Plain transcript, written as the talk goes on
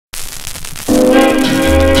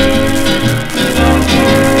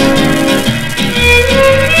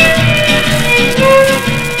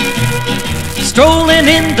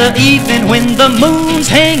the evening when the moon's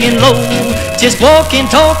hanging low. Just walking,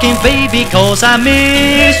 talking, baby, 'cause I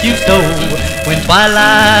miss you so. When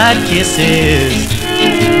twilight kisses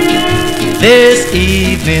this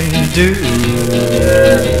evening dew,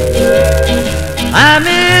 I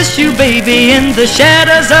miss you, baby, in the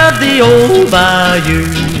shadows of the old bayou.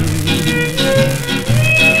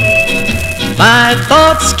 My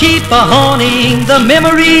thoughts keep a-haunting the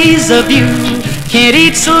memories of you. Can't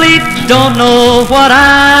eat, sleep, don't know what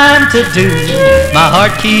I'm to do. My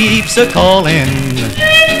heart keeps a-calling,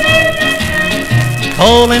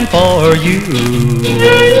 calling for you.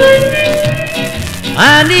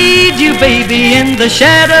 I need you, baby, in the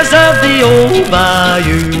shadows of the old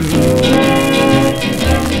bayou.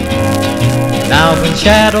 Now when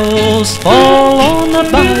shadows fall on the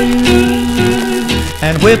bayou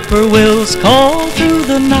and whippoorwills call through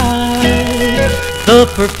the night, the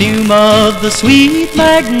perfume of the sweet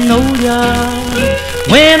magnolia,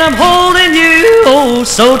 when I'm holding you oh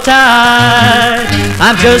so tight,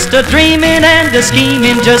 I'm just a-dreaming and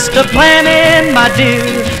a-scheming, just a-planning, my dear,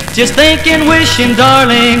 just thinking, wishing,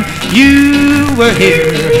 darling, you were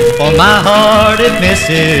here. For my heart it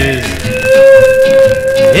misses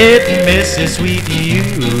sweet you.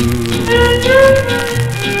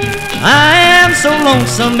 I am so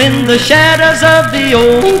lonesome in the shadows of the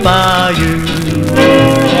old bayou.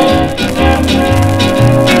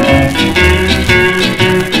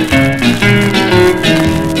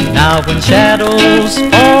 Now when shadows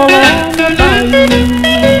fall on the bayou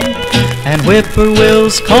and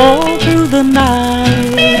whippoorwills call through the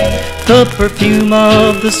night, the perfume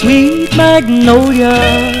of the sweet magnolia,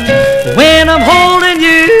 when I'm holding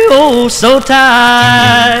you oh so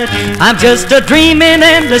tight, I'm just a-dreaming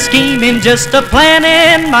and a-scheming, just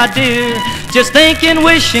a-planning, my dear, just thinking,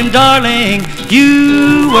 wishing, darling,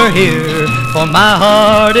 you were here. For my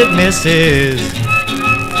heart it misses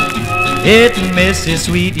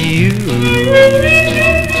sweet you.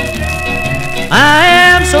 I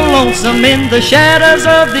am so lonesome in the shadows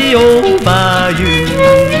of the old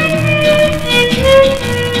bayou.